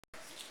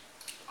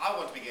I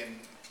want to begin,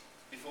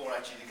 before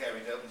actually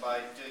declaring it open,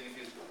 by doing a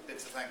few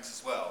bits of thanks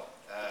as well,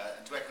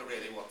 and to echo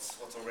really what's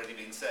already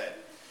been said.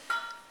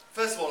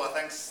 First of all, our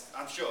thanks,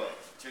 I'm sure,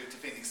 to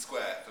Phoenix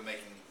Square for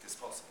making this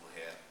possible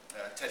here.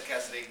 Ted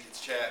Cassidy, its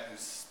chair,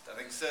 who's, I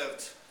think, served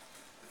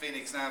the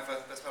Phoenix now for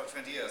the best part of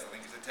 20 years, I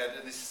think, is Ted,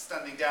 and is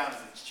standing down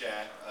as its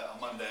chair on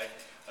Monday.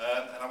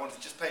 And I want to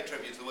just pay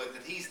tribute to the work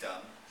that he's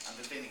done and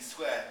the Phoenix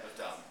Square have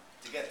done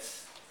to get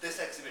this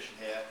exhibition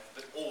here,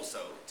 but also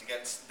to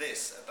get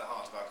this at the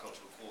heart of our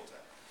cultural quarter.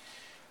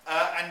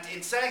 And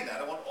in saying that,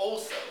 I want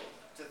also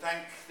to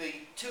thank the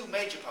two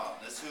major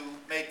partners who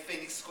made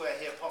Phoenix Square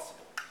here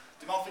possible.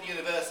 De Montfort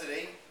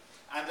University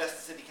and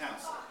Leicester City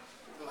Council,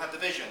 who had the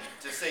vision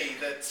to see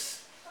that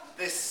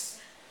this,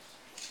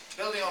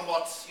 building on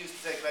what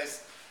used to take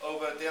place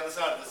over the other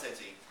side of the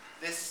city,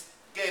 this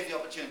gave the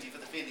opportunity for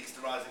the Phoenix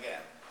to rise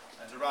again,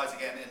 and to rise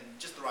again in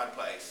just the right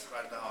place,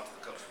 right at the heart of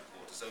the cultural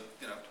quarter. So,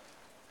 you know,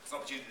 it's an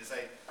opportunity to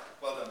say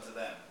well done to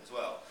them as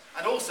well.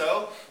 And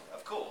also,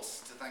 of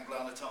course, to thank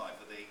Lana Tai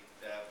for the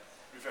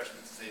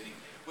refreshments this evening,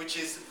 which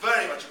is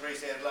very much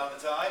appreciated, Lana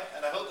Tai,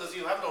 and I hope those of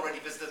you who haven't already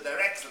visited their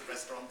excellent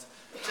restaurant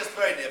just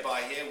very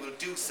nearby here will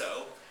do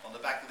so on the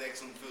back of the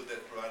excellent food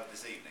they've provided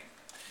this evening.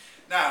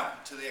 Now,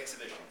 to the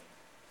exhibition.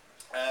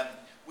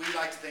 We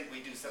like to think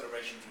we do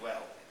celebrations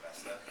well in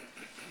Leicester,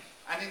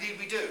 and indeed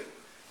we do.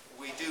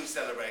 We do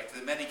celebrate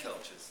the many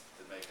cultures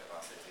that make up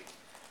our city,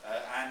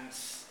 and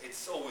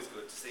it's always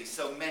good to see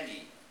so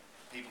many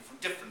people from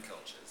different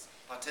cultures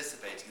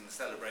participating in the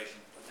celebration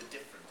of the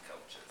different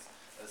cultures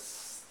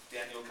as the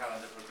annual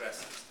calendar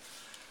progresses.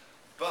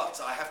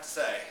 But I have to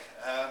say,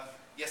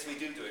 yes, we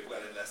do it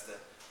well in Leicester,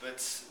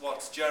 but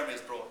what Jeremy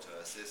has brought to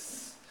us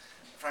is,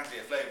 frankly,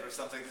 a flavour of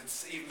something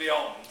that's even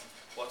beyond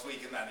what we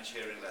can manage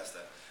here in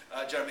Leicester.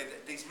 Jeremy,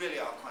 these really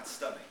are quite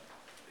stunning,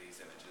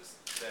 these images.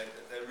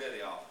 They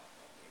really are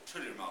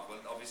truly remarkable,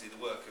 and obviously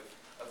the work of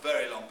a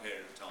very long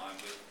period of time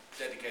with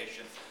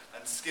dedication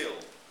and skill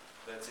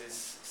that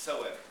is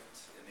so evident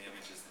in the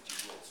images that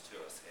you've brought to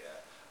us here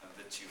and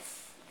that you've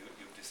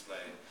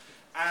displayed.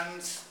 And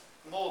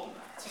more than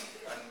that,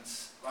 and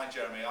like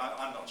Jeremy,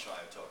 I'm not shy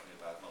of talking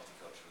about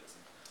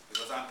multiculturalism,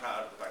 because I'm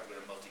proud of the fact we're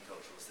a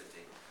multicultural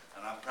city,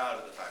 and I'm proud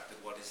of the fact that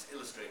what is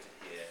illustrated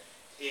here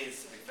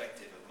is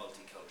reflective of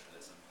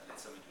multiculturalism, and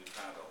it's something to be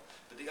proud of.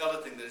 But the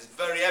other thing that is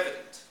very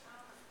evident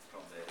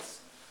from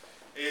this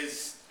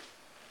is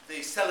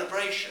the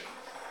celebration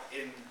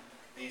in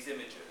these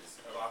images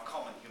of our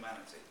common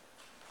humanity.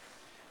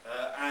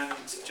 And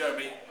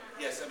Jeremy,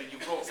 yes, I mean,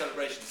 you've brought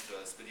celebrations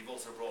to us, but you've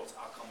also brought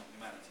our common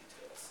humanity to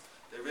us.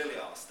 They really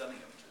are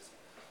stunning images,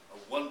 a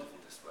wonderful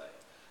display.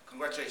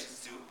 Congratulations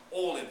to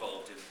all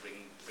involved in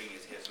bringing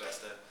it here to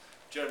Leicester.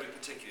 Jeremy,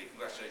 particularly,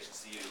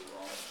 congratulations to you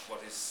on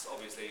what is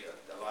obviously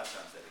a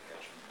lifetime's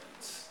dedication and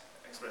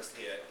expressed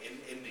here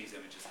in these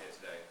images here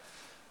today.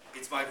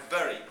 It's my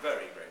very,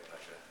 very great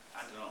pleasure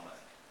and an honour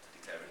to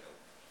declare it open.